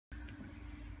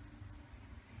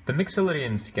The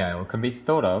Mixolydian scale can be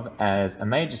thought of as a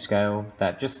major scale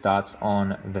that just starts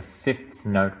on the fifth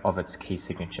note of its key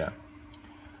signature.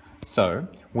 So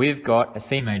we've got a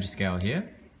C major scale here,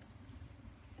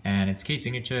 and its key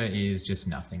signature is just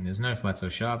nothing. There's no flats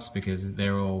or sharps because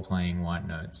they're all playing white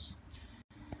notes.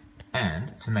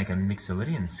 And to make a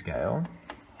Mixolydian scale,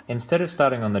 instead of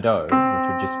starting on the Do, which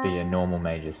would just be a normal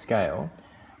major scale,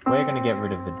 we're going to get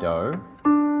rid of the Do,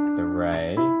 the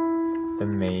Re, the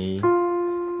Mi,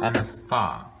 and the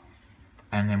Fa.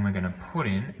 And then we're going to put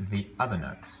in the other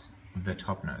notes, the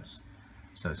top notes.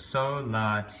 So So,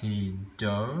 La, Ti,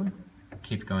 Do,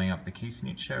 keep going up the key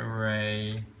signature,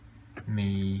 Re,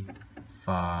 Mi,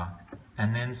 Fa,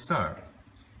 and then So.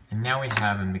 And now we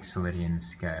have a Mixolydian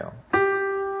scale.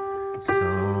 So,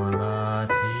 La,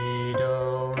 Ti,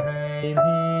 Do, Re,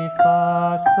 Mi,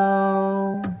 Fa,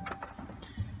 So.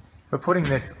 For putting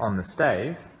this on the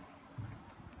stave,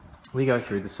 we go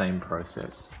through the same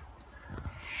process.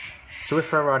 So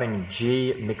if we're writing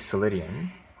G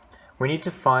Mixolydian, we need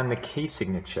to find the key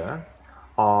signature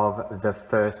of the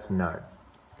first note,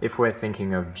 if we're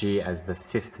thinking of G as the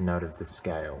fifth note of the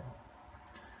scale.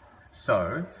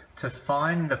 So, to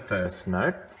find the first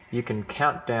note, you can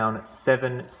count down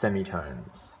 7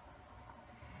 semitones.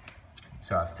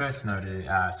 So our first note is,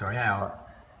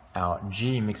 our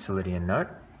G Mixolydian note,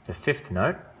 the fifth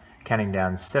note, counting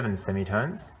down 7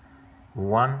 semitones.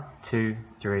 1, 2,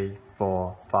 3,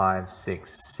 4, 5,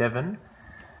 6, 7.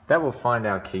 That will find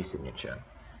our key signature.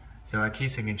 So our key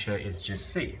signature is just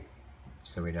C.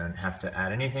 So we don't have to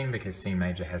add anything because C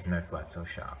major has no flats or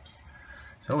sharps.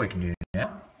 So all we can do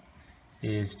now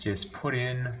is just put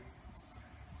in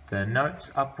the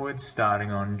notes upwards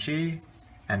starting on G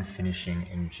and finishing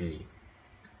in G.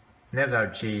 And there's our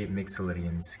G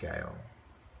Mixolydian scale.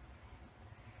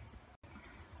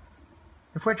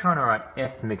 If we're trying to write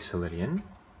F Mixolydian,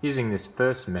 using this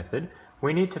first method,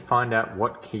 we need to find out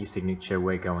what key signature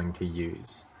we're going to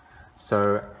use.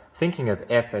 So, thinking of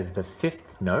F as the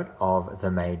fifth note of the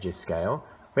major scale,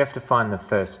 we have to find the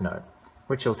first note,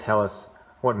 which will tell us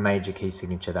what major key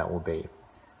signature that will be.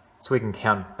 So we can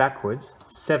count backwards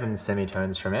 7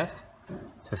 semitones from F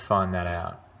to find that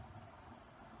out.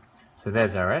 So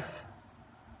there's our F.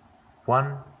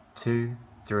 1, 2,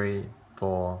 3,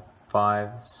 4,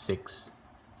 5, 6,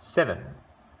 7.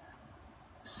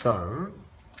 So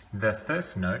the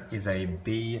first note is a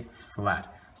B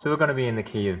flat. So we're going to be in the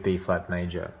key of B flat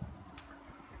major.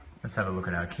 Let's have a look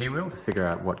at our key wheel to figure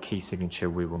out what key signature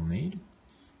we will need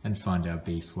and find our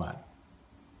B flat.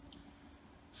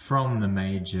 From the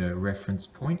major reference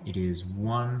point, it is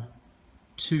 1,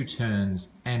 2 turns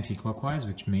anti-clockwise,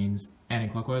 which means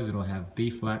anti-clockwise it'll have B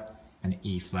flat and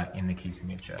E flat in the key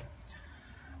signature.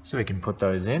 So we can put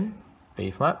those in,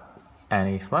 B flat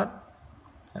and E flat.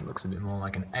 That looks a bit more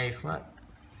like an A flat,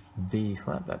 B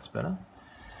flat, that's better.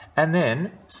 And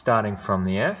then, starting from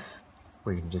the F,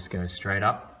 we can just go straight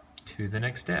up to the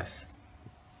next F.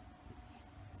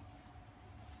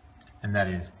 And that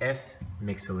is F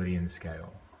Mixolydian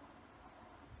scale.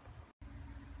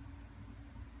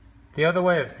 The other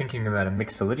way of thinking about a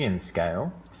Mixolydian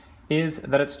scale is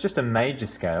that it's just a major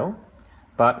scale,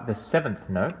 but the seventh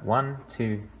note, 1,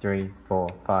 2, 3, 4,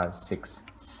 5, 6,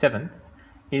 7th,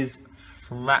 is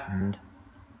flattened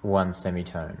 1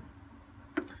 semitone.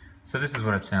 So this is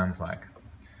what it sounds like.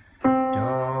 Do,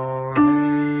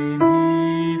 re,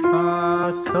 mi,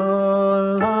 fa,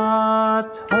 sol, la,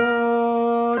 to,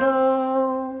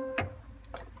 do.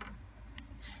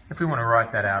 If we want to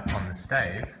write that out on the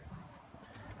stave,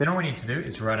 then all we need to do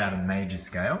is write out a major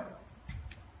scale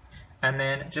and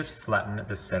then just flatten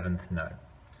the 7th note.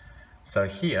 So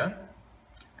here,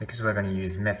 because we're going to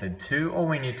use method 2, all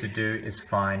we need to do is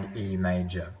find E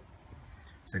major.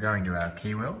 So going to our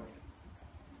key wheel,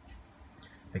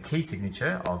 the key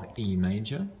signature of E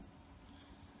major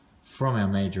from our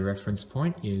major reference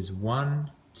point is 1,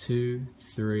 2,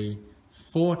 3,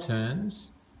 4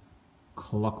 turns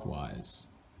clockwise.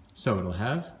 So it'll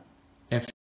have F,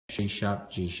 G sharp,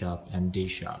 G sharp, and D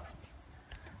sharp.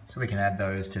 So we can add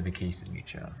those to the key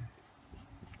signature.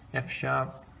 F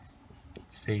sharp,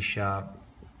 C sharp,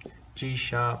 G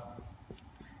sharp,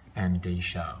 and D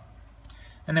sharp.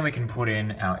 And then we can put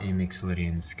in our E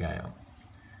Mixolydian scale,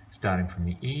 starting from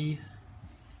the E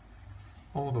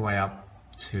all the way up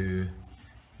to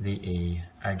the E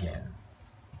again.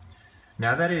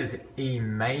 Now that is E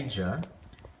major.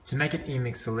 To make it E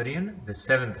Mixolydian, the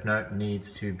 7th note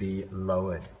needs to be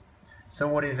lowered. So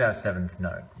what is our 7th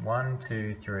note? 1,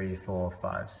 2, 3, 4,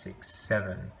 5, 6,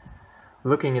 7.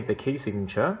 Looking at the key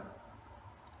signature,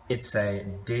 it's a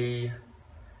D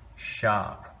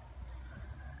sharp.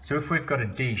 So if we've got a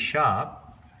D sharp,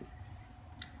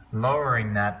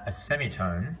 lowering that a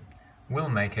semitone will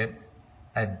make it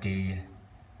a D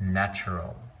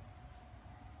natural.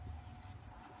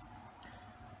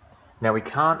 Now we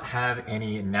can't have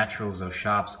any naturals or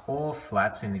sharps or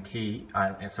flats in the key,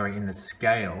 in the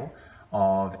scale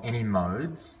of any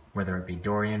modes, whether it be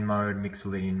Dorian mode,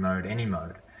 Mixolydian mode, any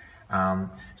mode.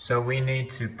 So we need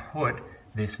to put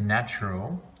this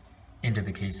natural into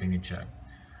the key signature.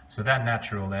 So that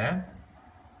natural there,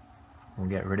 we'll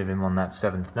get rid of him on that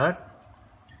 7th note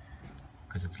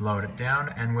because it's lowered it down,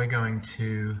 and we're going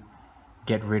to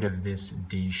get rid of this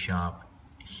D sharp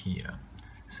here.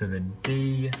 So the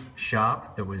D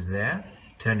sharp that was there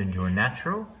turned into a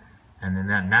natural, and then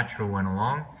that natural went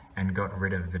along and got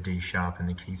rid of the D sharp in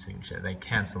the key signature. They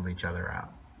cancelled each other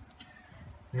out.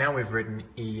 Now we've written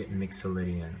E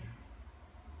Mixolydian.